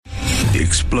The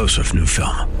explosive new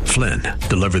film, Flynn,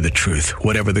 deliver the truth,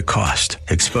 whatever the cost,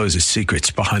 exposes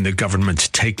secrets behind the government's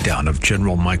takedown of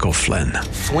General Michael Flynn.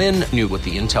 Flynn knew what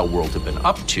the intel world had been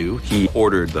up to. He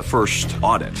ordered the first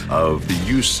audit of the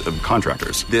use of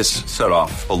contractors. This set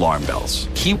off alarm bells.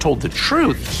 He told the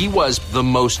truth. He was the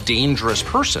most dangerous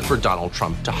person for Donald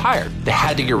Trump to hire. They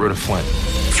had to get rid of Flynn.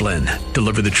 Flynn,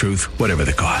 deliver the truth, whatever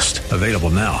the cost. Available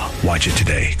now. Watch it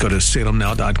today. Go to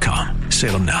salemnow.com.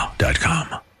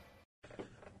 salemnow.com.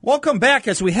 Welcome back.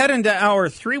 As we head into hour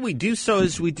 3, we do so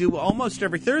as we do almost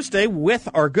every Thursday with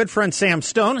our good friend Sam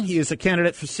Stone. He is a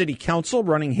candidate for city council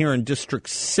running here in District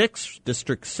 6.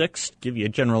 District 6, to give you a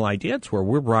general idea, it's where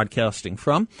we're broadcasting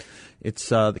from. It's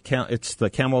the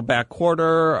Camelback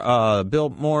Quarter,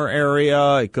 Biltmore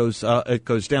area. It goes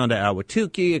down to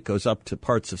Ahwatukee. It goes up to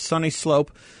parts of Sunny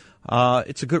Slope.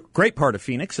 It's a great part of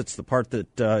Phoenix. It's the part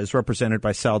that is represented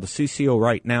by Sal DiCiccio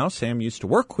right now. Sam used to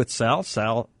work with Sal.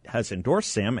 Sal has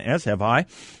endorsed Sam, as have I.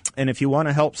 And if you want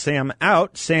to help Sam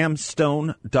out,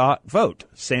 samstone.vote.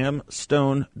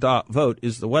 Samstone.vote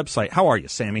is the website. How are you,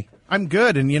 Sammy? I'm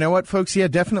good. And you know what, folks? Yeah,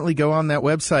 definitely go on that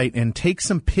website and take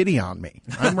some pity on me.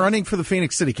 I'm running for the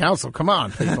Phoenix City Council. Come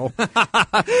on, people.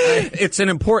 It's an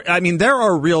important – I mean, there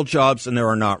are real jobs and there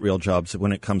are not real jobs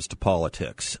when it comes to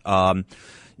politics.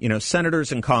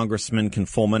 Senators and congressmen can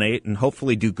fulminate and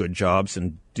hopefully do good jobs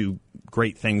and do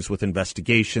great things with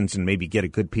investigations and maybe get a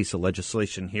good piece of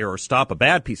legislation here or stop a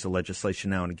bad piece of legislation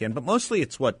now and again. But mostly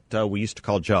it's what we used to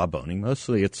call job owning.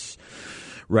 Mostly it's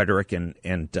rhetoric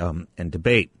and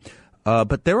debate.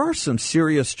 But there are some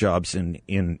serious jobs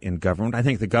in government. I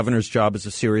think the governor's job is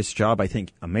a serious job. I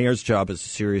think a mayor's job is a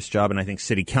serious job. And I think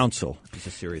city council is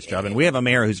a serious job. And we have a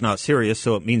mayor who's not serious,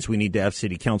 so it means we need to have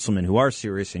city councilmen who are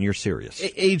serious, and you're serious.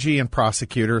 AG and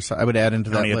prosecutors, I would add into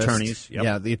county that list. Attorneys. Yep.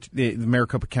 Yeah, the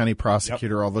Maricopa County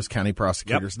prosecutor, yep. All those county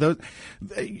prosecutors. Yep.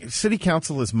 City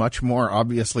council is much more,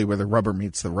 obviously, where the rubber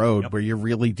meets the road, yep. Where you're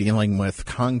really dealing with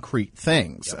concrete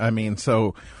things. Yep. I mean,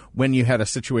 so when you had a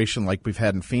situation like we've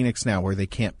had in Phoenix now where they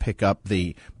can't pick up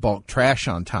the bulk trash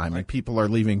on time, right, and people are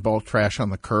leaving bulk trash on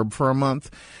the curb for a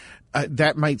month,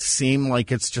 that might seem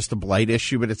like it's just a blight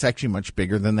issue, but it's actually much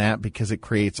bigger than that because it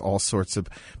creates all sorts of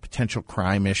potential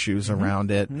crime issues mm-hmm.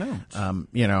 around it. No.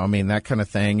 That kind of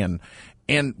thing.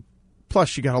 And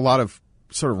plus you got a lot of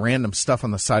sort of random stuff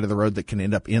on the side of the road that can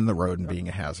end up in the road and being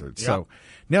a hazard. Yep. So,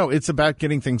 no, it's about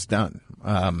getting things done.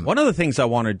 One of the things I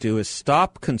want to do is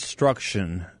stop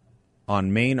construction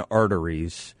on main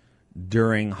arteries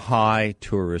during high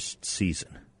tourist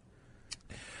season.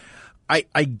 I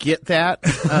get that.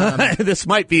 This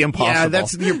might be impossible.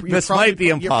 Yeah, might be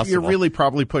impossible. You're really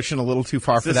probably pushing a little too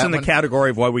far for that. This is in the category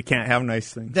of why we can't have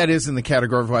nice things. That is in the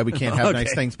category of why we can't have okay.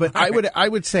 nice things. But I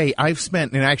would say I've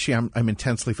spent, and actually I'm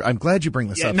intensely. I'm glad you bring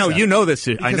this up. No, Seth, you know this.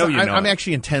 I know you know. I'm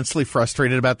actually intensely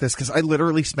frustrated about this because I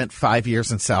literally spent 5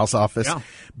 years in Sal's office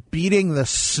beating the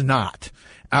snot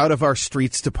out of our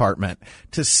streets department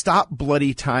to stop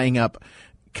bloody tying up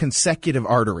consecutive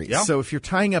arteries. Yeah. So if you're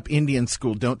tying up Indian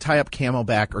School, don't tie up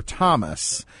Camelback or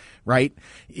Thomas, right?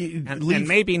 And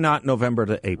maybe not November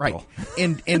to April.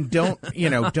 Right. And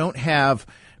don't have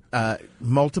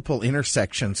multiple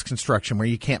intersections construction where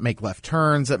you can't make left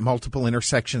turns at multiple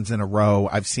intersections in a row.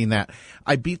 I've seen that.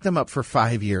 I beat them up for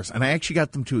 5 years, and I actually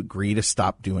got them to agree to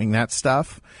stop doing that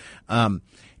stuff.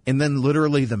 And then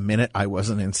literally the minute I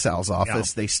wasn't in Sal's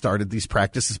office, they started these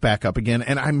practices back up again.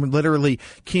 And I'm literally,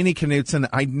 Keeney Knutson,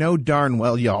 I know darn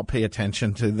well y'all pay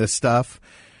attention to this stuff.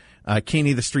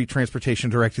 Keeney, the street transportation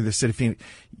director of the city of Phoenix.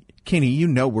 Keeney, you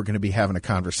know we're going to be having a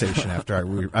conversation after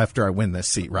I win this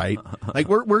seat, right? Like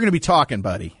we're going to be talking,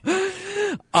 buddy.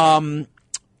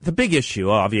 The big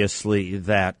issue, obviously,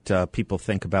 that people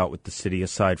think about with the city,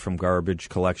 aside from garbage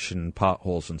collection,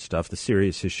 potholes and stuff, the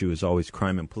serious issue is always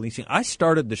crime and policing. I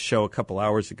started the show a couple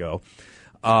hours ago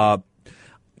talking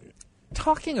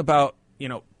about,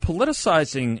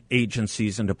 politicizing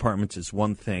agencies and departments is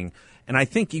one thing, and I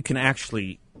think you can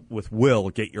actually, with will,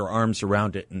 get your arms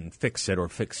around it and fix it or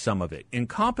fix some of it.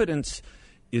 Incompetence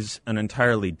is an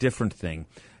entirely different thing.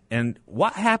 And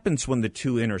what happens when the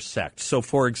two intersect? So,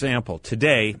 for example,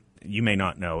 today, you may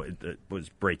not know, it was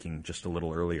breaking just a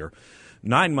little earlier.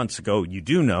 9 months ago, you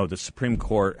do know the Supreme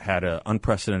Court had an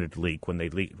unprecedented leak when they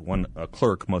leaked, a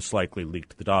clerk most likely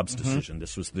leaked the Dobbs decision.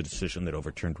 This was the decision that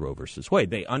overturned Roe versus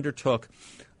Wade. They undertook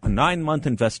a 9-month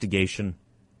investigation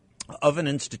of an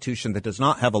institution that does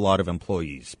not have a lot of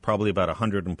employees, probably about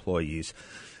 100 employees.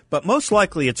 But most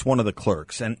likely it's one of the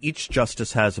clerks, and each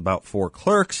justice has about 4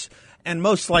 clerks. And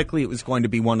most likely it was going to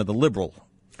be one of the liberal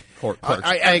court clerks.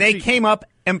 And they came up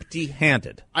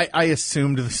empty-handed. I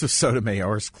assumed this was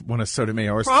Sotomayor's, one of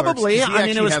Sotomayor's probably. clerks. I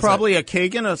mean, it was probably a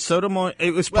Kagan, a Sotomayor.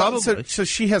 It was probably. So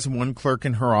she has one clerk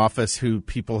in her office who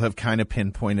people have kind of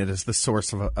pinpointed as the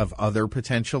source of other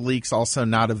potential leaks, also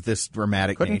not of this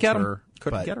dramatic Couldn't nature.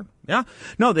 Couldn't get her. Yeah.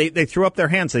 No, they threw up their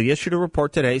hands. They issued a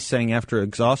report today saying after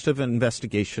exhaustive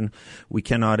investigation, we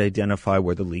cannot identify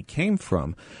where the leak came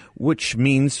from, which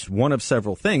means one of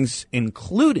several things,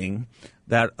 including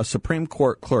that a Supreme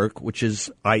Court clerk, which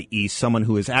is, i.e., someone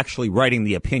who is actually writing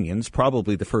the opinions,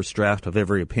 probably the first draft of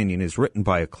every opinion is written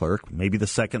by a clerk, maybe the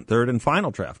second, third, and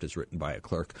final draft is written by a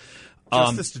clerk.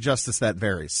 Justice to justice, that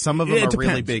varies. Some of them are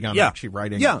really big on actually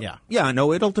writing. Yeah,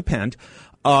 no, it'll depend.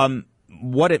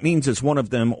 What it means is one of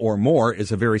them or more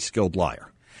is a very skilled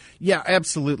liar. Yeah,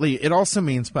 absolutely. It also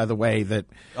means, by the way, that...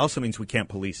 It also means we can't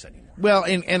police anymore. Well,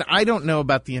 and I don't know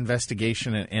about the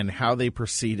investigation and how they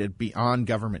proceeded beyond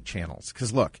government channels.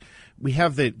 Because, look, we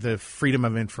have the Freedom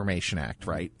of Information Act,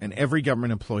 right? And every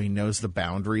government employee knows the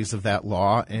boundaries of that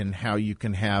law and how you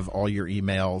can have all your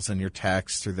emails and your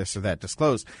texts or this or that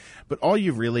disclosed. But all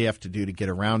you really have to do to get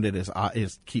around it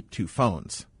is keep two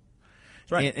phones.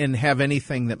 Right. And have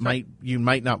anything that you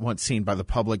might not want seen by the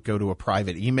public go to a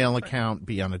private email account,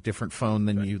 be on a different phone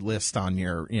than you list on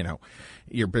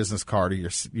your business card or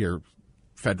your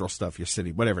federal stuff, your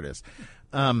city, whatever it is.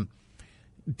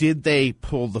 Did they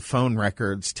pull the phone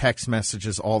records, text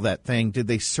messages, all that thing? Did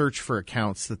they search for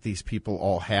accounts that these people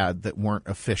all had that weren't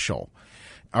official?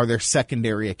 Are there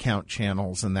secondary account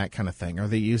channels and that kind of thing? Are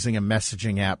they using a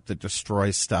messaging app that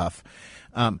destroys stuff?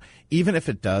 Even if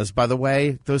it does, by the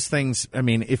way, those things, I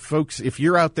mean, if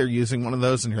you're out there using one of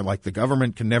those and you're like, the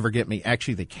government can never get me,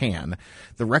 actually they can.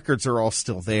 The records are all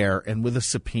still there, and with a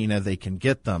subpoena, they can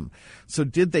get them. So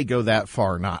did they go that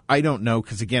far or not? I don't know,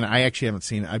 because again, I actually haven't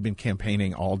seen, I've been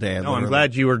campaigning all day. No, I'm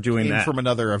glad you were doing that. From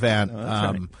another event.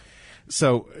 Right.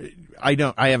 So I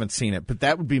haven't seen it, but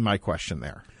that would be my question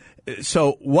there.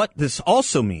 So what this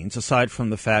also means, aside from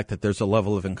the fact that there's a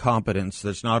level of incompetence,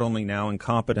 there's not only now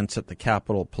incompetence at the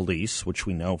Capitol Police, which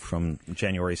we know from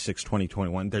January 6,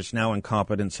 2021, there's now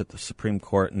incompetence at the Supreme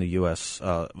Court and the U.S.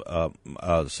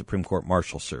 Supreme Court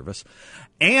Marshal Service.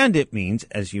 And it means,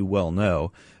 as you well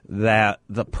know, that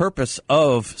the purpose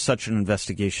of such an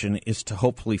investigation is to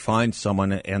hopefully find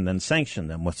someone and then sanction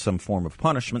them with some form of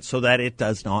punishment so that it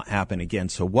does not happen again.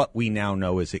 So what we now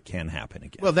know is it can happen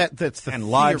again. Well, that's the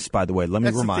lives, by the way, let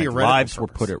me remind you, lives were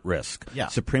put at risk. Yeah.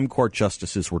 Supreme Court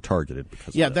justices were targeted because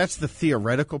of this. That's the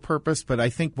theoretical purpose, but I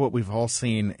think what we've all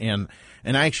seen, and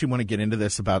I actually want to get into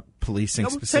this about policing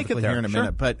specifically here in a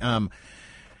minute, but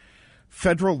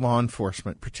federal law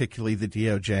enforcement, particularly the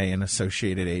DOJ and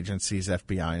associated agencies,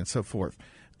 FBI and so forth,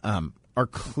 are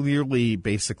clearly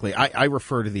basically, I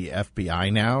refer to the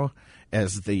FBI now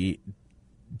as the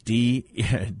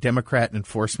Democrat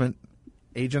Enforcement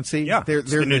Agency. Yeah, they're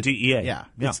the new DEA. Yeah,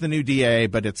 it's the new DEA,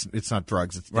 but it's not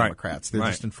drugs, it's Democrats. They're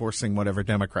just enforcing whatever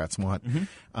Democrats want. Mm-hmm.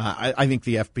 I think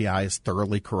the FBI is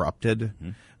thoroughly corrupted.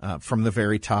 Mm-hmm. From the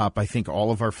very top. I think all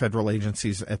of our federal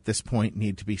agencies at this point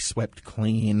need to be swept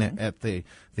clean at the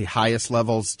highest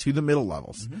levels to the middle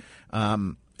levels.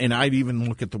 Mm-hmm. And I'd even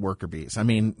look at the worker bees. I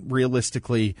mean,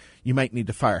 realistically, you might need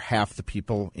to fire half the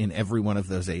people in every one of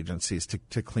those agencies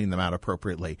to clean them out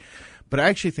appropriately. But I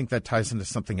actually think that ties into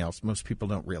something else most people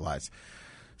don't realize.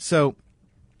 So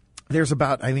there's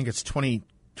about, I think it's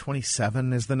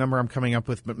 27 is the number I'm coming up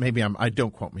with, but maybe I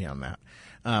don't quote me on that.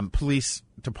 Police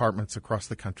departments across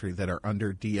the country that are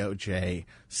under DOJ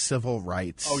civil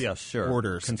rights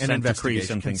orders consent and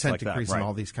decrees and things consent like decrees that. And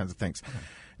all these kinds of things. Okay.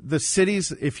 The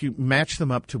cities, if you match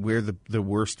them up to where the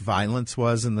worst violence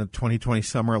was in the 2020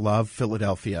 Summer of Love,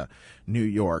 Philadelphia, New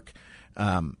York,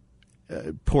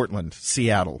 Portland,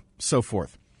 Seattle, so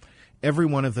forth. Every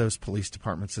one of those police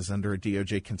departments is under a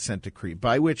DOJ consent decree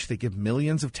by which they give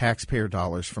millions of taxpayer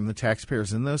dollars from the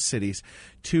taxpayers in those cities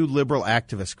to liberal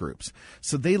activist groups.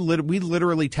 So we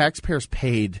literally, taxpayers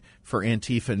paid for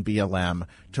Antifa and BLM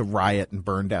to riot and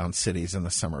burn down cities in the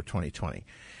summer of 2020.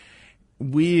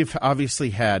 We've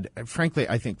obviously had, frankly,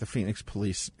 I think the Phoenix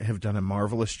police have done a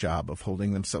marvelous job of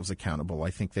holding themselves accountable. I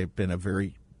think they've been a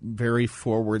very, very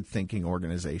forward-thinking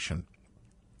organization.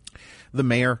 The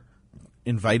mayor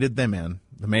invited them in,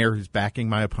 the mayor who's backing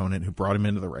my opponent, who brought him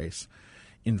into the race,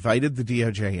 invited the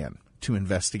DOJ in to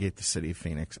investigate the city of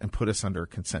Phoenix and put us under a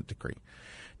consent decree.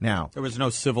 Now, there was no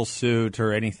civil suit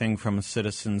or anything from a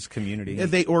citizens community.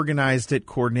 They organized it,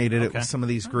 coordinated it with some of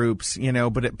these groups,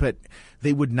 but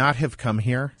they would not have come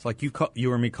here. It's like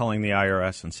you or me calling the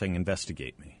IRS and saying,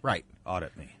 investigate me. Right.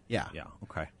 audit me. Yeah. Yeah.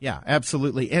 Okay. Yeah,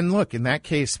 absolutely. And look, in that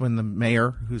case, when the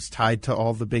mayor, who's tied to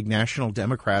all the big national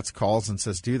Democrats, calls and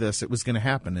says, do this, it was going to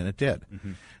happen, and it did.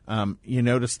 Mm-hmm. You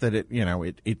notice that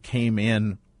it came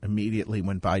in immediately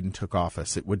when Biden took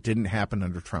office. It didn't happen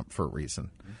under Trump for a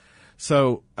reason. Mm-hmm.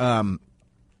 So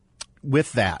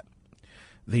with that,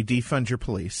 they defund your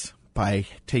police by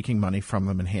taking money from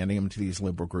them and handing them to these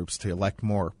liberal groups to elect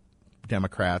more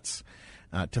Democrats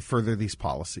to further these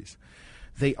policies.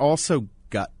 They also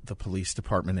gut the police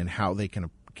department and how they can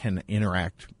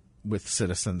interact with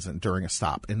citizens and during a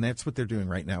stop, and that's what they're doing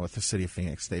right now with the city of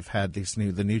Phoenix. They've had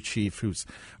the new chief who's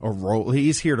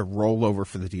he's here to roll over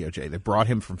for the DOJ. They brought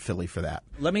him from Philly for that.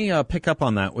 Let me pick up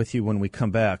on that with you when we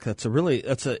come back. That's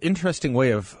an interesting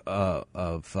way of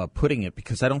putting it,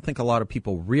 because I don't think a lot of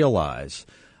people realize.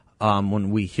 When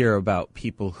we hear about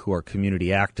people who are community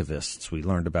activists, we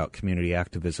learned about community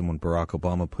activism when Barack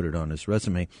Obama put it on his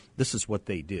resume. This is what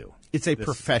they do. It's a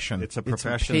profession. It's a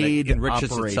profession paid that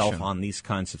enriches operation. itself on these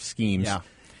kinds of schemes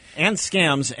and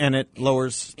scams, and it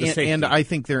lowers the safety. And I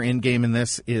think their end game in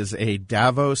this is a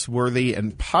Davos-worthy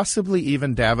and possibly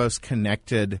even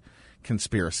Davos-connected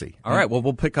conspiracy. All right, well,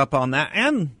 we'll pick up on that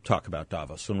and talk about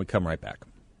Davos when we come right back.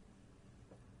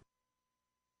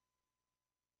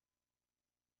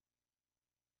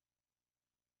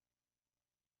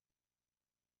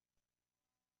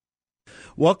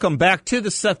 Welcome back to the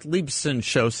Seth Leibsohn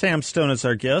Show. Sam Stone is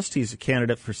our guest. He's a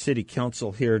candidate for city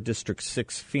council here, District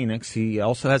 6, Phoenix. He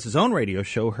also has his own radio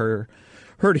show,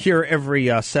 heard here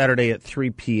every Saturday at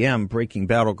 3 p.m., Breaking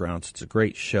Battlegrounds. It's a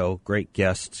great show, great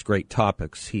guests, great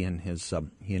topics. He and his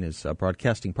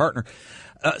broadcasting partner.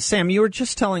 Sam, you were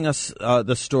just telling us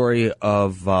the story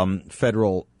of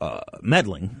federal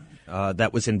meddling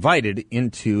that was invited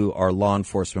into our law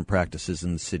enforcement practices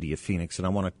in the city of Phoenix, and I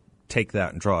want to take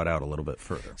that and draw it out a little bit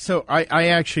further. So I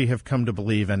actually have come to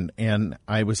believe, and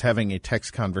I was having a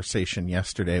text conversation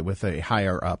yesterday with a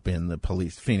higher up in the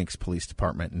Phoenix Police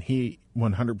Department, and he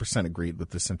 100% agreed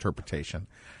with this interpretation.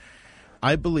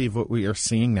 I believe what we are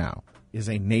seeing now is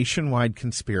a nationwide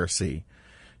conspiracy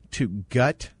to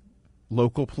gut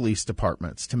local police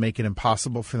departments, to make it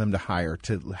impossible for them to hire,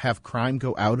 to have crime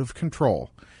go out of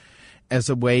control as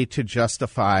a way to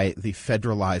justify the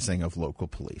federalizing of local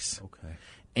police. Okay.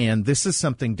 And this is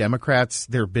something Democrats,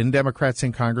 there have been Democrats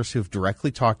in Congress who have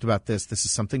directly talked about this. This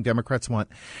is something Democrats want.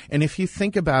 And if you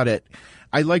think about it,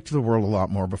 I liked the world a lot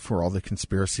more before all the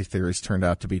conspiracy theories turned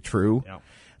out to be true. Yeah.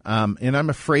 And I'm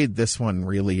afraid this one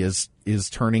really is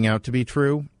turning out to be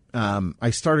true. I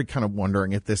started kind of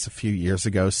wondering at this a few years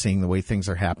ago, seeing the way things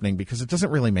are happening, because it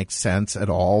doesn't really make sense at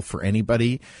all for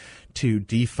anybody to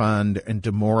defund and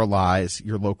demoralize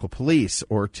your local police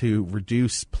or to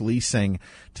reduce policing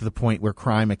to the point where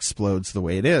crime explodes the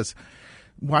way it is.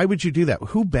 Why would you do that?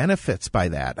 Who benefits by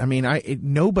that? I mean,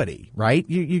 nobody, right?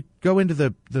 You go into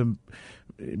the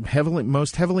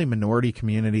most heavily minority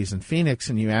communities in Phoenix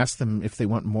and you ask them if they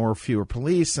want more or fewer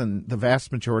police, and the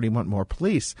vast majority want more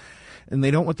police, and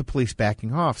they don't want the police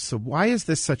backing off. So why is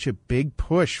this such a big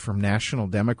push from national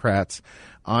Democrats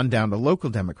on down to local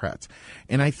Democrats?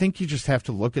 And I think you just have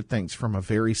to look at things from a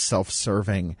very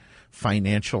self-serving,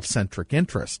 financial-centric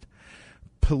interest.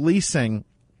 Policing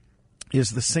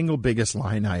is the single biggest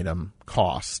line item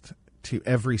cost to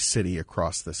every city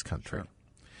across this country. Sure.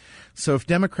 So if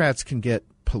Democrats can get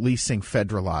policing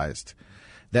federalized,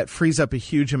 that frees up a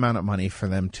huge amount of money for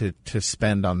them to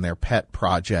spend on their pet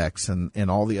projects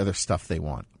and all the other stuff they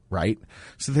want, right?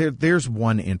 So there's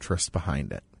one interest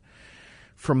behind it.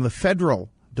 From the federal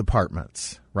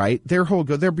departments, right, their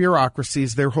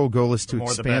bureaucracies, their whole goal is to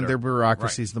expand their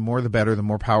bureaucracies. Right. The more the better, the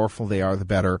more powerful they are, the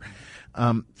better.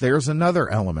 There's another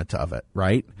element of it,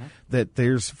 right? Mm-hmm. That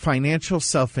there's financial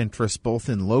self-interest both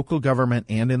in local government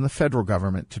and in the federal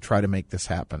government to try to make this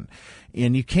happen.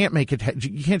 And you can't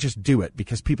you can't just do it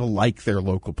because people like their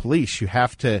local police. You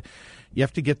have to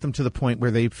get them to the point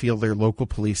where they feel their local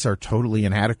police are totally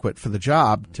inadequate for the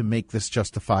job to make this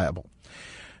justifiable.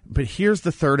 But here's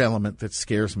the third element that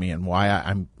scares me and why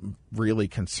I'm really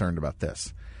concerned about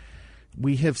this.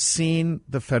 We have seen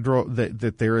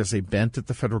that there is a bent at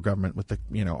the federal government with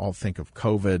I'll think of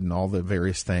COVID and all the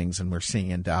various things, and we're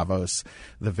seeing in Davos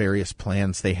the various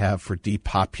plans they have for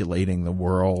depopulating the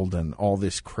world and all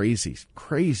this crazy,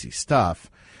 crazy stuff.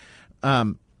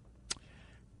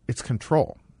 It's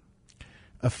control.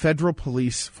 A federal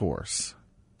police force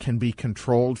can be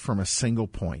controlled from a single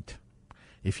point.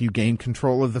 If you gain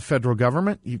control of the federal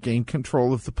government, you gain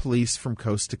control of the police from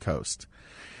coast to coast.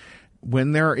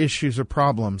 When there are issues or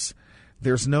problems,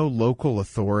 there's no local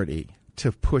authority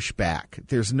to push back.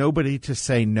 There's nobody to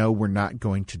say, no, we're not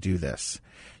going to do this.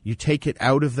 You take it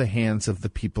out of the hands of the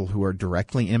people who are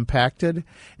directly impacted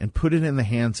and put it in the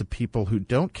hands of people who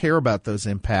don't care about those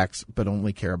impacts but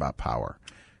only care about power.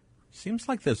 Seems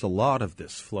like there's a lot of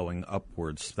this flowing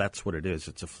upwards. That's what it is.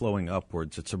 It's a flowing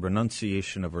upwards. It's a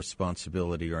renunciation of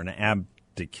responsibility or an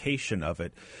abdication of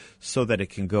it so that it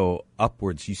can go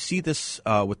upwards. You see this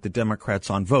with the Democrats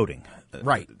on voting.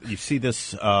 Right. You see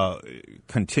this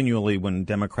continually when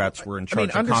Democrats were in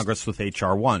charge of Congress with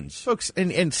H.R. 1s. Folks,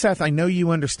 and Seth, I know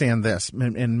you understand this,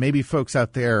 and maybe folks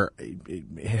out there,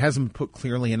 it hasn't been put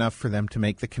clearly enough for them to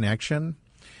make the connection.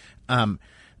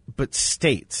 But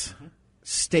states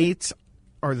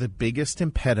are the biggest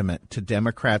impediment to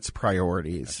Democrats'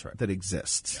 priorities that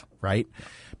exists, right?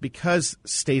 Because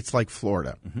states like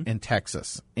Florida and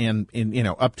Texas and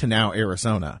up to now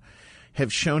Arizona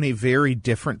have shown a very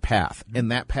different path,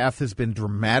 and that path has been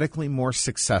dramatically more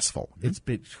successful. It's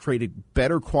been created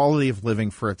better quality of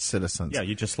living for its citizens. Yeah,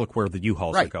 you just look where the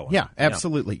U-Hauls are going. Yeah,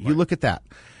 absolutely. Yeah. You look at that.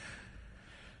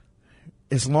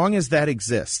 As long as that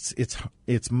exists,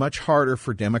 it's much harder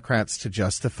for Democrats to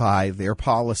justify their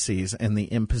policies and the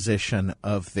imposition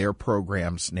of their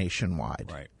programs nationwide.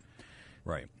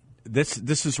 Right.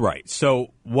 This is right.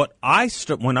 So what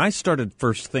when I started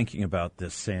first thinking about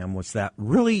this, Sam, was that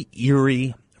really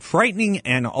eerie, frightening,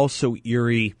 and also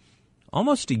eerie.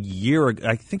 Almost a year ago,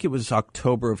 I think it was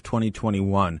October of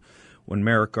 2021, when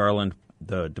Merrick Garland,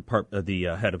 the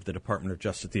head of the Department of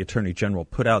Justice, the Attorney General,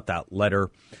 put out that letter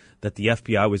that the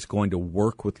FBI was going to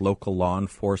work with local law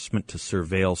enforcement to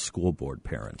surveil school board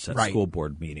parents at school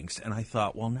board meetings. And I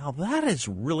thought, well, now that is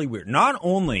really weird. Not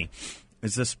only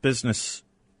is this business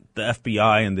the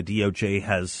FBI and the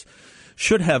DOJ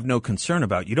should have no concern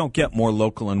about. You don't get more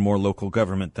local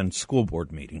government than school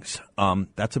board meetings.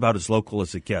 That's about as local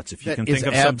as it gets. If you can think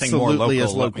of something more local,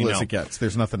 as local as it gets.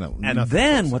 There's nothing else. And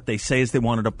then what they say is they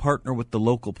wanted to partner with the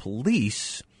local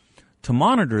police to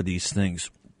monitor these things.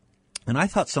 And I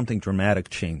thought something dramatic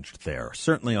changed there,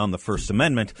 certainly on the First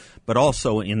Amendment, but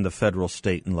also in the federal,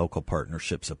 state, and local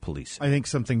partnerships of policing. I think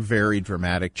something very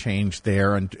dramatic changed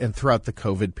there and throughout the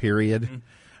COVID period,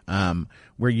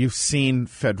 where you've seen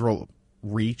federal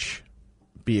reach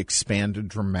be expanded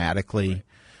dramatically,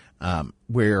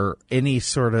 where any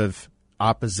sort of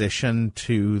opposition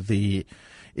to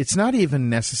it's not even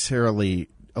necessarily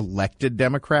elected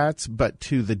Democrats, but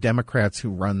to the Democrats who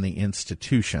run the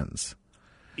institutions.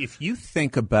 If you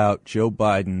think about Joe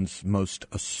Biden's most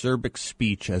acerbic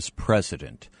speech as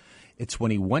president, it's when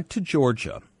he went to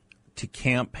Georgia to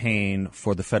campaign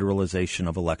for the federalization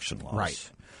of election laws.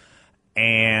 Right.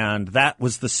 And that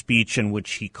was the speech in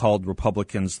which he called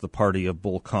Republicans the party of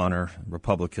Bull Connor.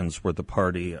 Republicans were the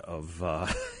party of,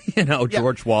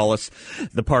 George Wallace,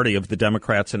 the party of the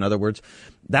Democrats, in other words.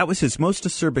 That was his most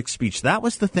acerbic speech. That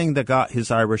was the thing that got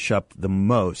his Irish up the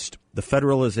most, the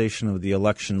federalization of the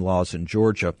election laws in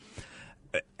Georgia.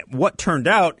 What turned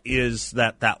out is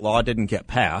that law didn't get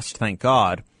passed, thank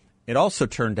God. It also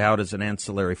turned out as an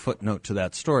ancillary footnote to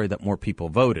that story that more people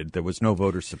voted. There was no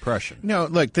voter suppression. No,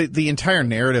 look, the entire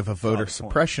narrative of voter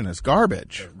suppression is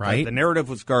garbage, right? The narrative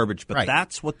was garbage, but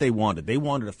that's what they wanted. They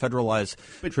wanted to federalize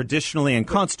traditionally and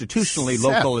constitutionally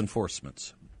local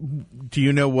enforcements. Do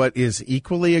you know what is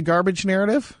equally a garbage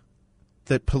narrative?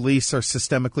 That police are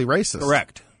systemically racist.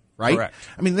 Correct. Right? Correct.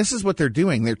 I mean, this is what they're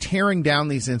doing. They're tearing down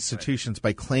these institutions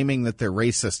by claiming that they're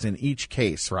racist in each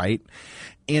case, right?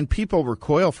 And people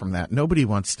recoil from that. Nobody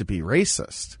wants to be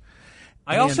racist.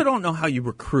 I also don't know how you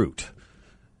recruit.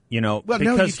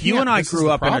 Because no, you and I grew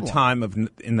up in a time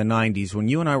in the 90s. When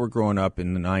you and I were growing up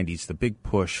in the 90s, the big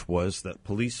push was that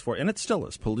and it still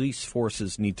is, police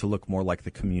forces need to look more like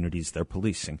the communities they're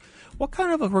policing. What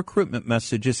kind of a recruitment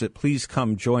message is it? Please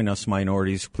come join us,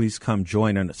 minorities. Please come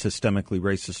join a systemically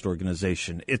racist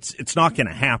organization. It's not going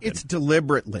to happen. It's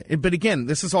deliberately. But again,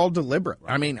 this is all deliberate.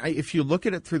 I mean, if you look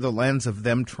at it through the lens of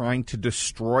them trying to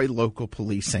destroy local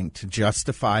policing to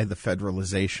justify the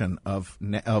federalization of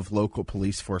local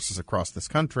police forces across this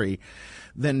country,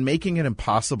 then making it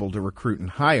impossible to recruit and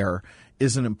hire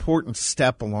is an important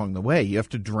step along the way. You have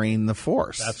to drain the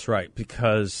force. That's right,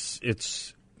 because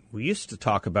we used to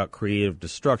talk about creative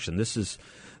destruction. This is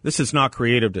not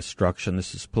creative destruction.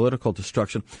 This is political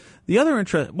destruction. The other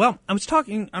I was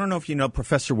talking, I don't know if you know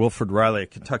Professor Wilfred Riley at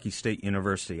Kentucky State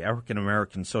University,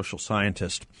 African-American social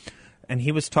scientist, and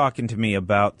he was talking to me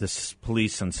about this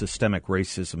police and systemic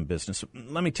racism business.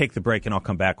 Let me take the break, and I'll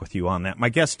come back with you on that. My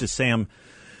guest is Sam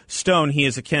Stone. He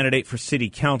is a candidate for city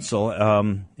council.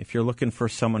 If you're looking for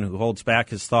someone who holds back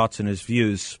his thoughts and his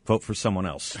views, vote for someone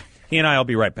else. He and I will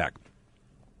be right back.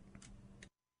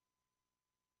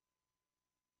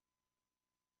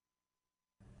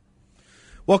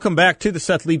 Welcome back to the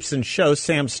Seth Leibsohn Show.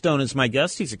 Sam Stone is my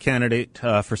guest. He's a candidate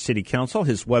for city council.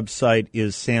 His website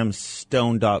is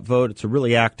samstone.vote. It's a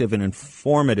really active and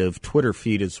informative Twitter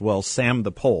feed as well. Sam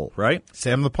the Poll, right?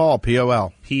 Sam the Poll,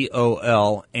 P-O-L.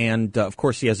 P-O-L. And, of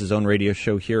course, he has his own radio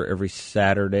show here every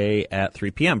Saturday at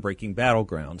 3 p.m., Breaking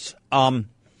Battlegrounds. I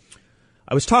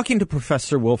was talking to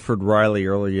Professor Wilfred Riley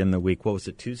earlier in the week. What was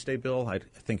it, Tuesday, Bill? I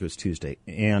think it was Tuesday.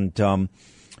 And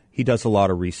he does a lot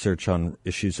of research on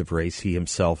issues of race. He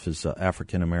himself is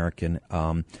African-American.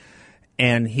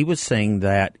 And he was saying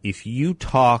that if you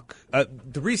talk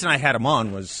the reason I had him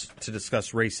on was to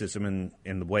discuss racism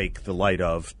in the light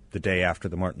of the day after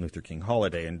the Martin Luther King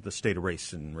holiday and the state of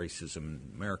race and racism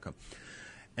in America.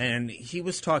 And he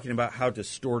was talking about how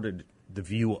distorted the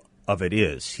view of it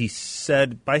is. He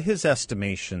said, by his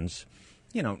estimations,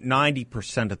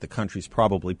 90% of the country's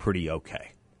probably pretty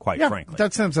okay. Quite frankly.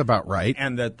 That sounds about right.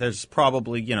 And that there's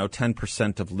probably,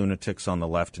 10% of lunatics on the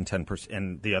left and 10%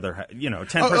 and the other,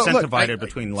 10% divided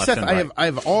between left Seth, and right.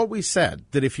 I've always said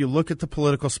that if you look at the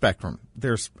political spectrum,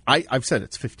 I've said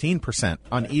it's 15%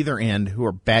 on either end who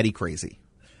are batty crazy.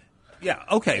 Yeah,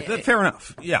 okay, fair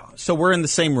enough. Yeah, so we're in the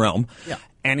same realm. Yeah.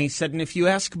 And he said, and if you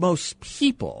ask most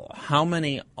people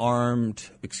he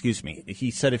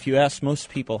said if you ask most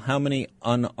people how many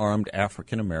unarmed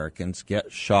African Americans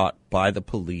get shot by the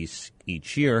police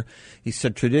each year, he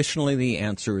said traditionally the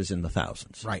answer is in the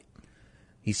thousands. Right.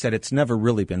 He said it's never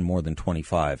really been more than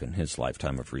 25 in his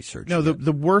lifetime of research. No,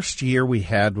 the worst year we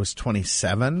had was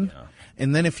 27. Yeah.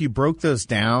 And then if you broke those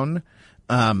down,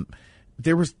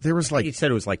 there was like, he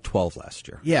said it was like 12 last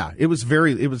year. Yeah,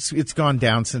 it's gone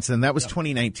down since then. That was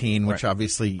 2019, which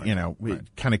obviously,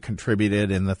 kind of contributed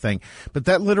in the thing. But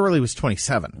that literally was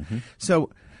 27. Mm-hmm.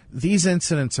 So these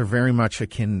incidents are very much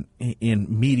akin in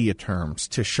media terms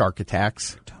to shark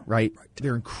attacks, right?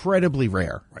 They're incredibly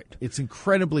rare. Right. It's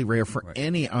incredibly rare for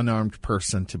any unarmed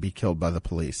person to be killed by the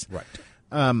police. Right.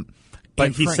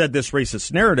 But he said this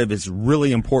racist narrative is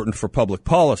really important for public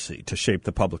policy, to shape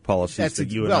the public policies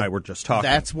that you and I were just talking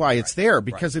about. That's why it's there,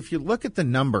 because if you look at the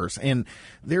numbers, and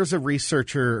there's a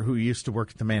researcher who used to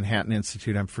work at the Manhattan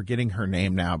Institute, I'm forgetting her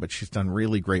name now, but she's done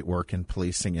really great work in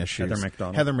policing issues.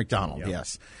 Heather McDonald.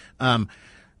 Yes.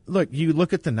 Look, you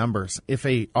look at the numbers. If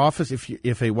a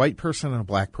white person and a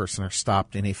black person are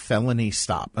stopped in a felony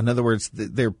stop, in other words,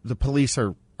 the police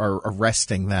are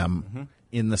arresting them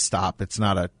in the stop. It's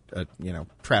not a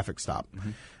traffic stop.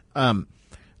 Mm-hmm.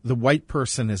 The white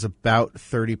person is about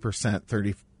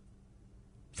 30%,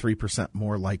 33%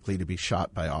 more likely to be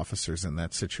shot by officers in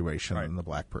that situation than the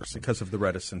black person. Because of the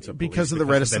reticence of police. Because of the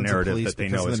reticence of police. That they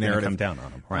know is going to come down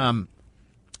on them. Right.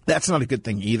 That's not a good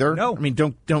thing either. No. I mean,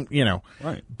 don't.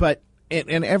 Right. But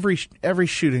and every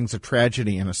shooting's a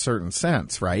tragedy in a certain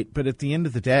sense, right? But at the end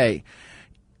of the day,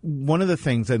 one of the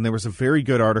things, and there was a very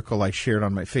good article I shared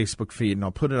on my Facebook feed, and I'll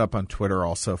put it up on Twitter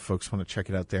also if folks want to check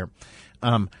it out there.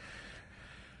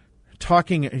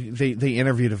 They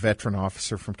interviewed a veteran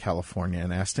officer from California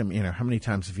and asked him, how many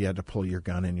times have you had to pull your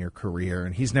gun in your career?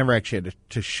 And he's never actually had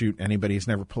to shoot anybody. He's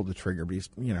never pulled the trigger, but he's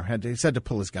had to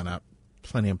pull his gun out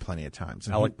plenty of times.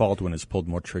 And Alec Baldwin has pulled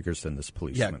more triggers than this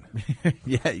policeman.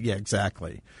 Yeah,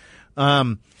 exactly.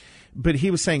 But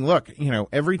he was saying, look,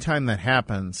 every time that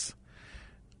happens,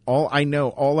 all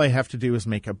I have to do is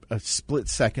make a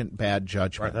split-second bad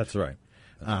judgment. Right, that's right.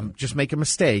 Just make a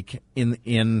mistake in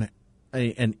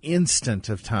an instant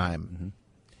of time,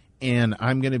 and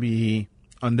I'm going to be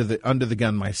under the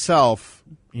gun myself.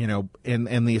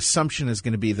 And the assumption is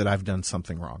going to be that I've done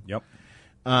something wrong. Yep.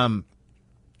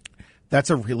 That's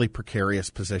a really precarious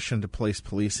position to place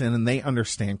police in, and they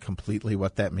understand completely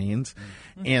what that means.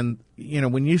 Mm-hmm.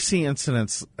 And when you see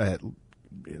incidents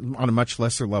on a much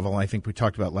lesser level, I think we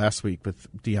talked about last week with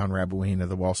Dion Rabouin of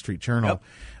the Wall Street Journal,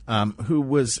 who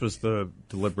was the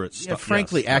deliberate stuff.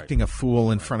 Frankly, acting a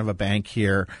fool in front of a bank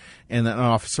here, and an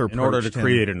officer approached in order to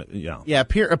create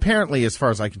apparently, as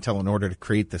far as I can tell, in order to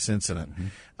create this incident.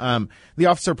 Mm-hmm. The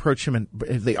officer approached him, and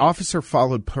the officer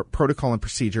followed protocol and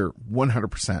procedure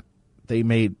 100%. They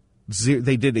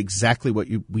did exactly what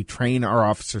we train our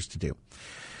officers to do.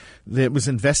 It was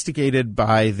investigated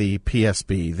by the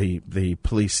PSB, the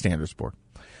Police Standards Board.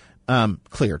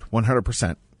 Cleared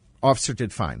 100%. Officer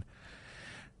did fine.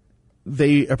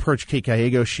 They approached Kate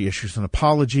Gallego. She issues an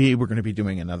apology. We're going to be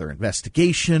doing another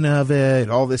investigation of it,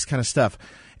 all this kind of stuff.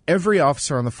 Every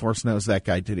officer on the force knows that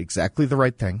guy did exactly the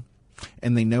right thing,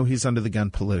 and they know he's under the gun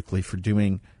politically for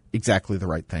doing exactly the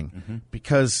right thing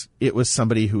because it was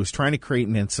somebody who was trying to create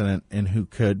an incident and who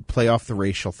could play off the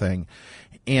racial thing.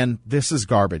 And this is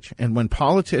garbage. And when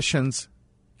politicians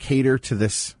cater to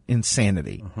this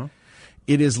insanity,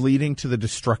 it is leading to the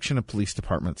destruction of police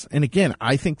departments. And again,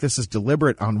 I think this is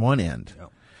deliberate on one end.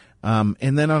 And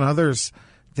then on others,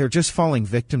 they're just falling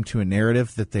victim to a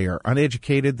narrative that they are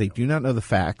uneducated, they do not know the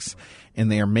facts,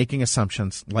 and they are making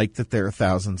assumptions like that there are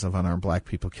thousands of unarmed black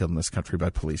people killed in this country by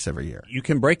police every year. You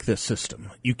can break this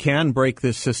system. You can break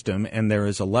this system, and there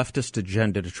is a leftist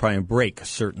agenda to try and break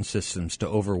certain systems to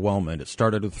overwhelm it. It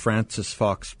started with Francis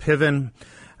Fox Piven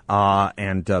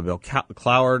and Bill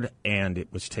Cloward, and it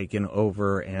was taken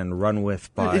over and run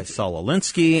with by Saul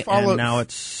Alinsky, and now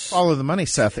it's... Follow the money,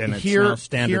 Seth. And here, it's now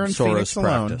standard here in Soros Phoenix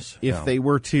alone, practice. If they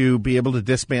were to be able to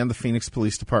disband the Phoenix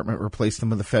Police Department, replace them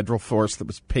with a federal force that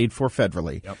was paid for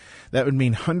federally, that would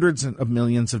mean hundreds of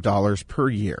millions of dollars per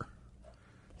year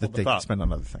that they could spend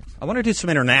on other things. I want to do some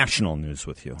international news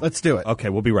with you. Let's do it. Okay,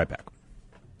 we'll be right back.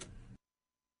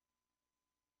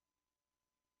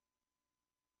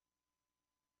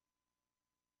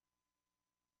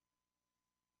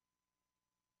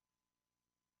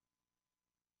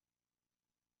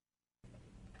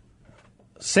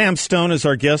 Sam Stone is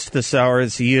our guest this hour,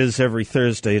 as he is every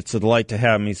Thursday. It's a delight to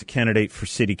have him. He's a candidate for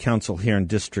city council here in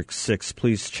District 6.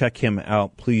 Please check him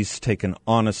out. Please take an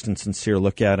honest and sincere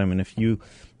look at him. And if you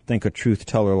think a truth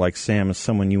teller like Sam is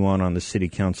someone you want on the city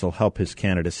council, help his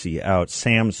candidacy out.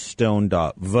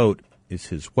 samstone.vote is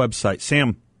his website.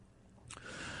 Sam,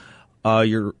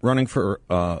 you're running for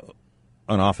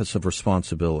an office of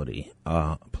responsibility,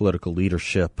 political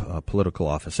leadership, political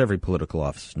office. Every political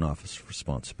office is an office of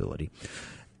responsibility.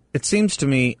 It seems to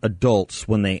me adults,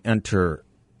 when they enter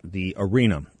the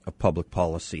arena of public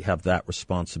policy, have that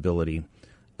responsibility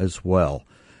as well.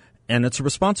 And it's a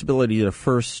responsibility to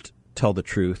first tell the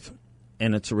truth,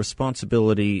 and it's a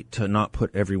responsibility to not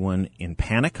put everyone in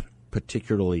panic,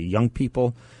 particularly young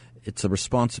people. It's a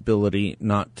responsibility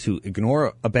not to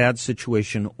ignore a bad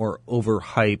situation or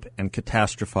overhype and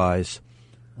catastrophize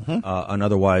an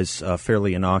otherwise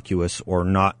fairly innocuous or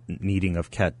not needing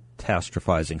of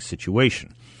catastrophizing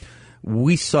situation.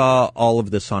 We saw all of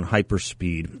this on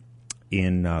hyperspeed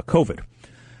in COVID.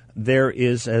 There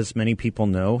is, as many people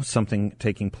know, something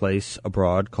taking place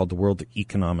abroad called the World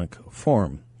Economic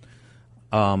Forum.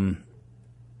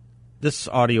 This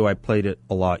audio, I played it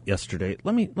a lot yesterday.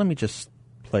 Let me just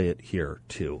play it here,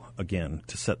 too, again,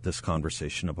 to set this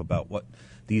conversation up about what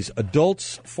these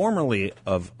adults, formerly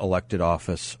of elected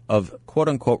office, of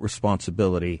quote-unquote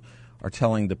responsibility, are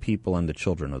telling the people and the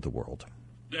children of the world.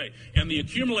 And the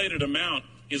accumulated amount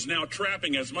is now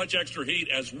trapping as much extra heat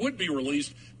as would be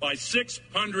released by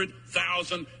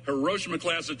 600,000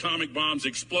 Hiroshima-class atomic bombs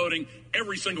exploding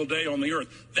every single day on the Earth.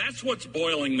 That's what's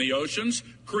boiling the oceans,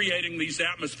 creating these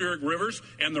atmospheric rivers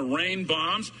and the rain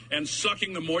bombs and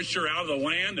sucking the moisture out of the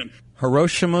land. And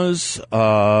Hiroshima's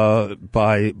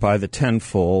by the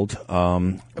tenfold.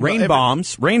 Rain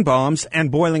bombs,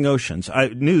 and boiling oceans.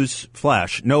 News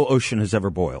flash: no ocean has ever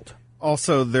boiled.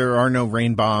 Also, there are no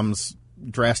rain bombs.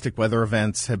 Drastic weather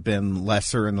events have been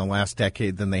lesser in the last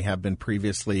decade than they have been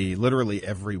previously. Literally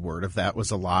every word of that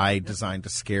was a lie designed to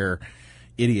scare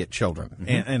idiot children.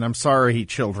 Mm-hmm. And I'm sorry,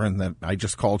 children, that I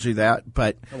just called you that.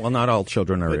 But well, not all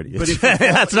children are idiots. But if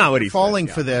that's not what he's falling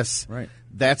for this. Right.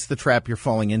 That's the trap you're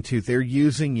falling into. They're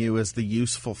using you as the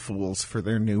useful fools for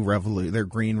their new their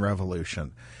green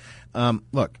revolution.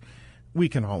 Look, we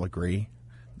can all agree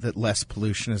that less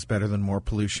pollution is better than more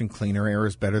pollution, cleaner air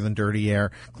is better than dirty air,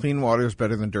 clean water is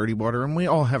better than dirty water, and we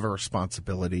all have a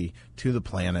responsibility to the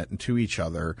planet and to each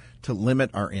other to limit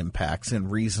our impacts in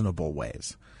reasonable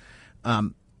ways.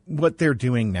 What they're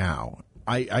doing now,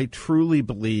 I truly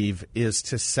believe, is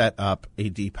to set up a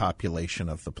depopulation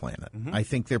of the planet. Mm-hmm. I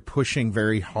think they're pushing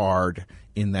very hard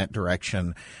in that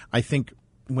direction. I think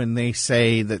when they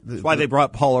say that... That's why they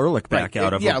brought Paul Ehrlich back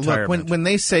out of retirement. Look, when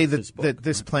they say that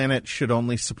this planet should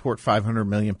only support 500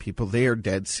 million people, they are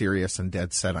dead serious and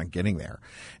dead set on getting there.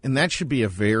 And that should be a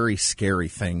very scary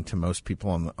thing to most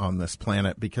people on this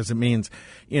planet, because it means,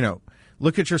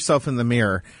 look at yourself in the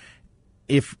mirror.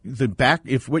 If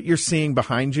what you're seeing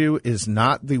behind you is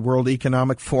not the World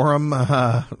Economic Forum,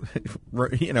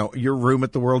 your room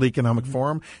at the World Economic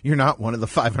Forum, you're not one of the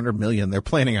 500 million they're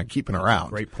planning on keeping around.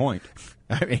 Great point.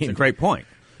 It's a great point.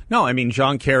 No, I mean,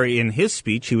 John Kerry, in his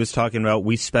speech, he was talking about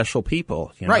we special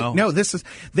people. Right. No, this is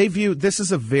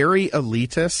a very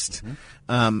elitist,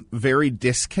 very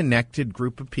disconnected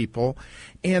group of people.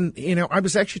 And, I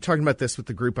was actually talking about this with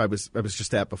the group I was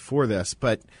just at before this,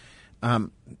 but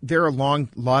there are a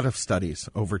lot of studies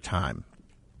over time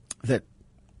that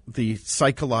the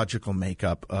psychological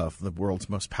makeup of the world's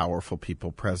most powerful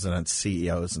people, presidents,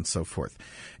 CEOs, and so forth,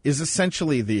 is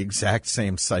essentially the exact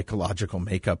same psychological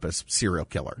makeup as serial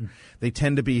killer. They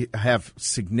tend to have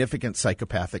significant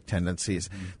psychopathic tendencies.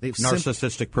 They've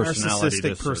narcissistic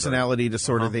personality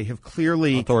disorder. They have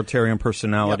clearly authoritarian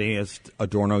personality, as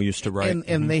Adorno used to write,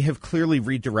 and they have clearly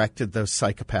redirected those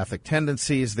psychopathic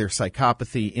tendencies, their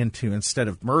psychopathy, into, instead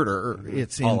of murder,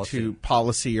 it's into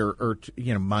policy or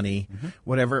money,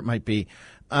 whatever it might be.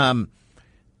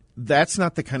 That's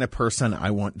not the kind of person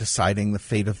I want deciding the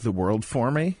fate of the world for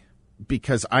me,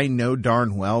 because I know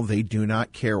darn well they do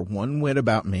not care one whit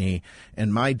about me,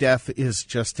 and my death is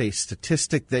just a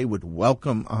statistic they would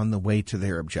welcome on the way to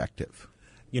their objective.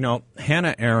 You know,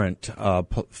 Hannah Arendt,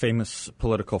 famous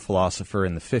political philosopher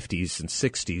in the 50s and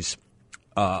 60s,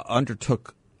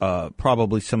 undertook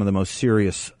probably some of the most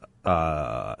serious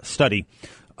study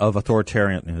of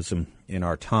authoritarianism in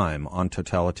our time. On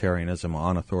Totalitarianism,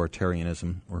 On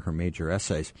Authoritarianism were her major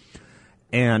essays.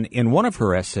 And in one of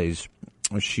her essays,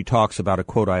 she talks about a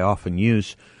quote I often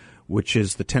use, which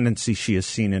is the tendency she has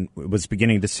seen was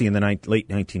beginning to see in the late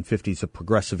 1950s of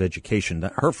progressive education.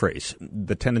 Her phrase,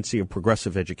 the tendency of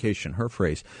progressive education, her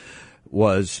phrase,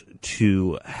 was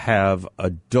to have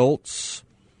adults'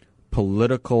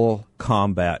 political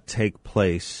combat take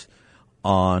place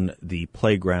on the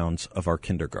playgrounds of our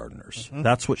kindergartners.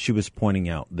 That's what she was pointing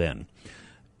out then.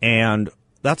 And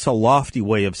that's a lofty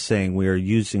way of saying we are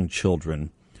using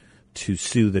children to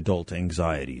soothe adult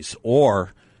anxieties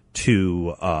or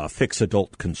to fix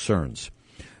adult concerns.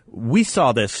 We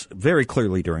saw this very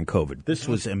clearly during COVID. This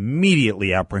was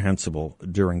immediately apprehensible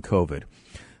during COVID.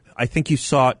 I think you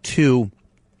saw it, too,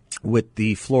 with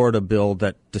the Florida bill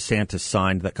that DeSantis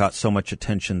signed that got so much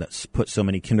attention, that put so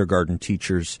many kindergarten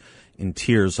teachers in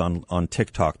tears on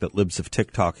TikTok, that Libs of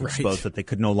TikTok exposed that they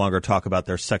could no longer talk about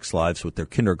their sex lives with their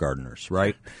kindergartners,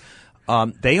 right?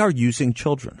 They are using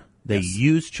children. They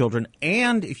use children.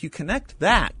 And if you connect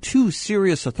that to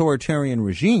serious authoritarian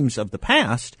regimes of the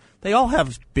past, they all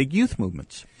have big youth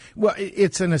movements. Well,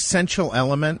 it's an essential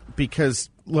element because,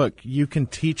 look, you can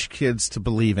teach kids to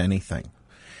believe anything.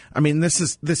 I mean, this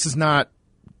is not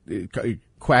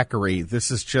quackery.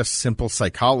 This is just simple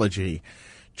psychology.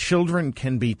 Children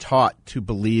can be taught to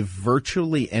believe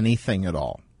virtually anything at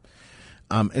all,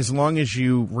 as long as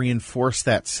you reinforce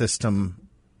that system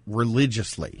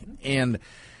religiously. And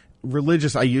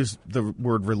I use the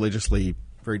word religiously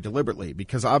very deliberately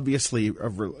because obviously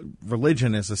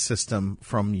religion is a system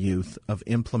from youth of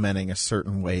implementing a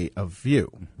certain way of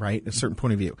view, right? A certain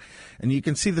point of view. And you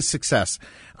can see the success.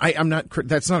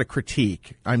 That's not a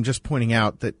critique. I'm just pointing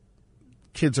out that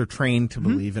kids are trained to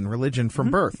believe in religion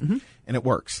from birth, and it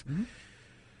works.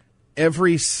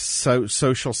 Every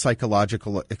social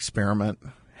psychological experiment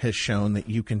has shown that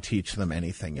you can teach them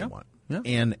anything you want. Yeah.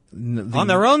 And on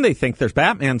their own, they think there's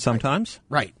Batman sometimes.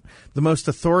 Right. The most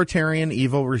authoritarian,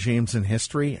 evil regimes in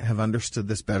history have understood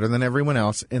this better than everyone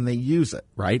else, and they use it,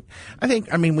 right?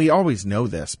 I mean, we always know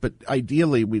this, but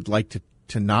ideally we'd like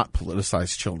to not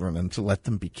politicize children and to let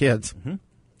them be kids.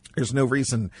 There's no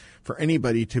reason for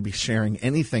anybody to be sharing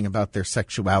anything about their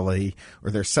sexuality or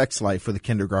their sex life with a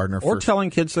kindergartner. Or telling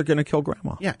kids they're going to kill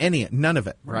grandma. Yeah, none of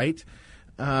it, right?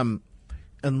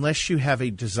 Unless you have a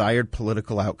desired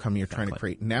political outcome you're trying to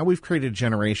create. Now we've created a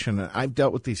generation, and I've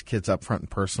dealt with these kids up front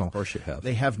and personal. Of course you have.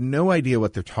 They have no idea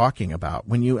what they're talking about.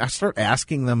 When you start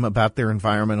asking them about their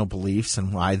environmental beliefs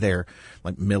and why they're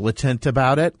like militant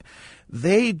about it,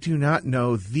 they do not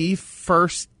know the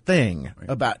first thing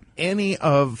about any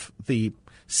of the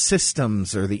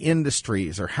systems or the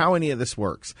industries or how any of this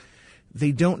works.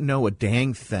 They don't know a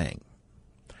dang thing,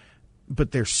 but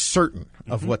they're certain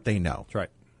of what they know. That's right.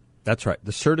 That's right.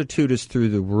 The certitude is through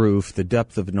the roof. The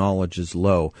depth of knowledge is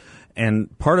low.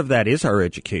 And part of that is our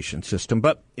education system.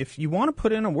 But if you want to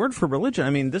put in a word for religion, I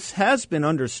mean, this has been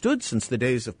understood since the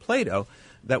days of Plato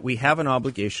that we have an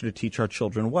obligation to teach our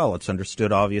children well. It's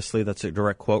understood, obviously, that's a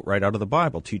direct quote right out of the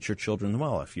Bible. Teach your children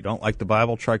well. If you don't like the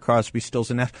Bible, try Crosby,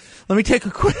 Stills, and Nash. Let me take a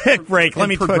quick break.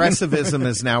 Progressivism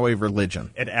is now a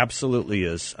religion. It absolutely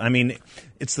is. I mean,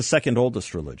 it's the second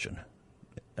oldest religion,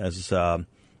 as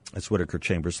Whittaker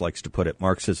Chambers likes to put it,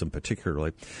 Marxism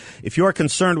particularly. If you are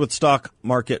concerned with stock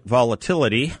market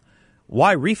volatility,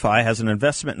 YRefy has an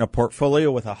investment in a portfolio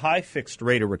with a high fixed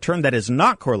rate of return that is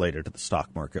not correlated to the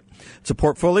stock market. It's a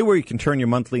portfolio where you can turn your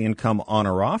monthly income on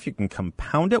or off. You can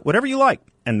compound it, whatever you like.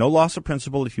 and no loss of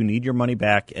principal if you need your money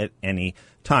back at any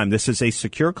time. This is a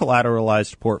secure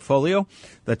collateralized portfolio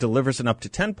that delivers an up to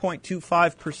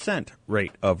 10.25%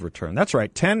 rate of return. That's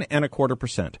right,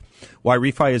 10.25%.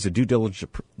 YRefi is a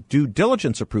due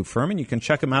diligence approved firm, and you can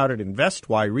check them out at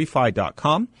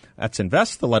investYRefi.com. That's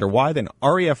invest, the letter Y, then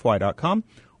REFY.com.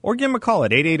 Or give them a call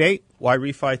at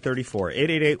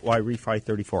 888-YRefi34,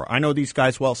 888-YRefi34. I know these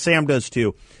guys well. Sam does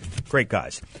too. Great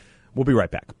guys. We'll be right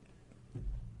back.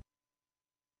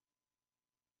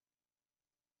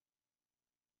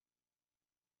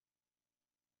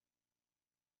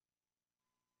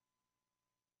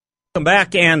 Welcome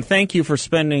back, and thank you for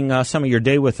spending some of your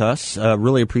day with us.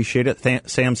 Really appreciate it.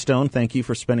 Sam Stone, thank you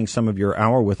for spending some of your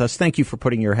hour with us. Thank you for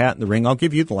putting your hat in the ring. I'll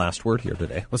give you the last word here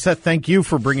today. Well, Seth, thank you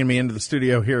for bringing me into the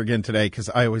studio here again today, because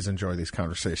I always enjoy these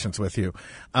conversations with you.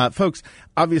 Folks,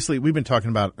 obviously, we've been talking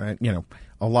about, a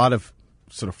lot of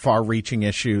sort of far-reaching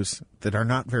issues that are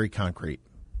not very concrete.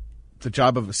 The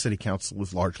job of a city council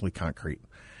is largely concrete.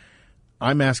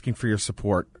 I'm asking for your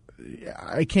support.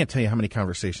 I can't tell you how many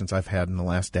conversations I've had in the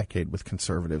last decade with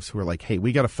conservatives who are like, hey,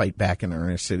 we got to fight back in our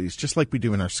inner cities, just like we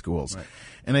do in our schools. Right.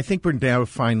 And I think we're now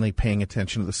finally paying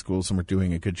attention to the schools, and we're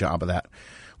doing a good job of that.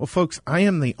 Well, folks, I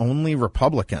am the only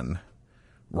Republican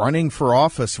running for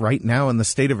office right now in the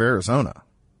state of Arizona.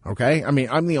 Okay? I mean,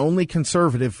 I'm the only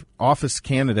conservative office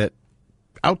candidate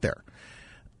out there.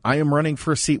 I am running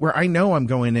for a seat where I know I'm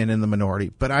going in the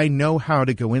minority, but I know how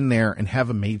to go in there and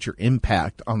have a major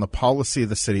impact on the policy of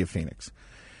the city of Phoenix.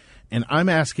 And I'm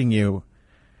asking you,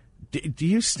 do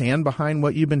you stand behind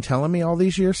what you've been telling me all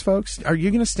these years, folks? Are you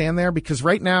going to stand there? Because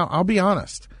right now, I'll be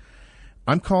honest,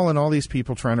 I'm calling all these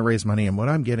people trying to raise money, and what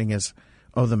I'm getting is,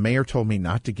 oh, the mayor told me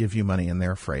not to give you money, and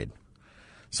they're afraid.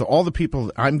 So all the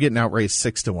people, I'm getting outraised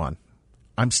 6-1.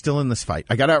 I'm still in this fight.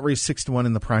 I got outraised 6-1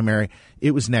 in the primary.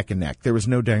 It was neck and neck. There was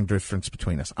no dang difference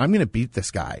between us. I'm going to beat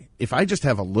this guy. If I just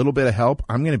have a little bit of help,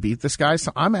 I'm going to beat this guy.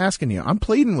 So I'm asking you. I'm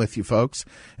pleading with you, folks.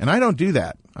 And I don't do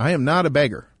that. I am not a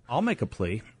beggar. I'll make a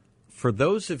plea. For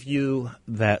those of you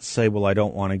that say, well, I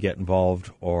don't want to get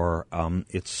involved, or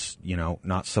it's,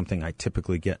 not something I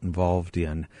typically get involved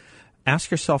in,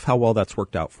 ask yourself how well that's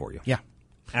worked out for you. Yeah.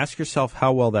 Ask yourself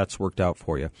how well that's worked out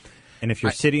for you. And if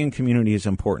your city and community is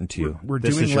important to you,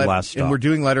 this is your last stop. And we're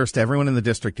doing letters to everyone in the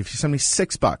district. If you send me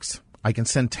 $6, I can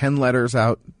send 10 letters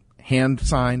out,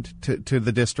 hand-signed to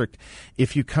the district.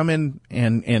 If you come in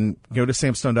and go to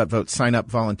samstone.vote, sign up,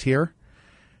 volunteer,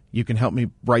 you can help me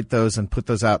write those and put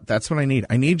those out. That's what I need.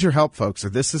 I need your help, folks,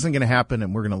 or this isn't going to happen,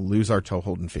 and we're going to lose our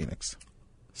toehold in Phoenix.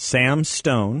 Sam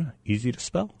Stone, easy to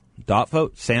spell.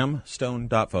 .vote,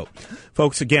 samstone.vote.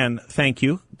 Folks, again, thank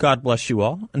you. God bless you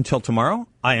all. Until tomorrow,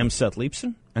 I am Seth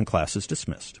Leibson, and class is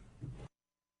dismissed.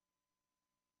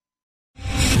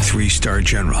 3-star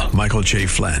General Michael J.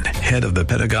 Flynn, head of the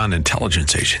Pentagon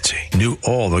Intelligence Agency, knew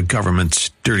all the government's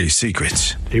dirty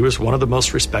secrets. He was one of the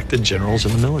most respected generals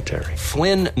in the military.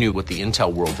 Flynn knew what the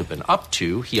intel world had been up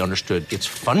to. He understood its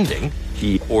funding.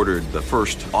 He ordered the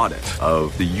first audit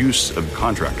of the use of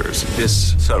contractors.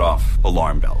 This set off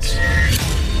alarm bells.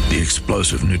 The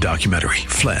explosive new documentary,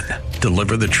 Flynn,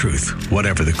 Deliver the Truth,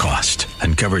 Whatever the Cost,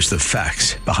 uncovers the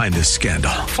facts behind this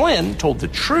scandal. Flynn told the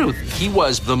truth. He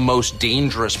was the most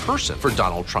dangerous person for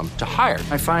Donald Trump to hire.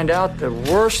 I find out the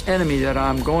worst enemy that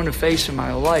I'm going to face in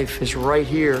my life is right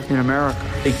here in America.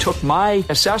 They took my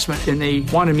assessment and they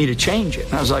wanted me to change it.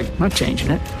 And I was like, I'm not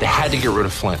changing it. They had to get rid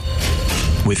of Flynn.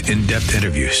 With in-depth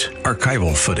interviews,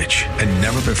 archival footage, and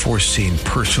never-before-seen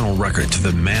personal records of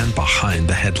the man behind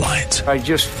the headlines. I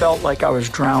just felt like I was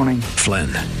drowning. Flynn,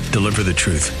 Deliver the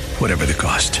Truth, Whatever the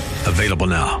Cost. Available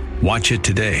now. Watch it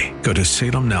today. Go to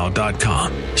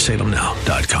salemnow.com.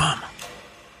 salemnow.com.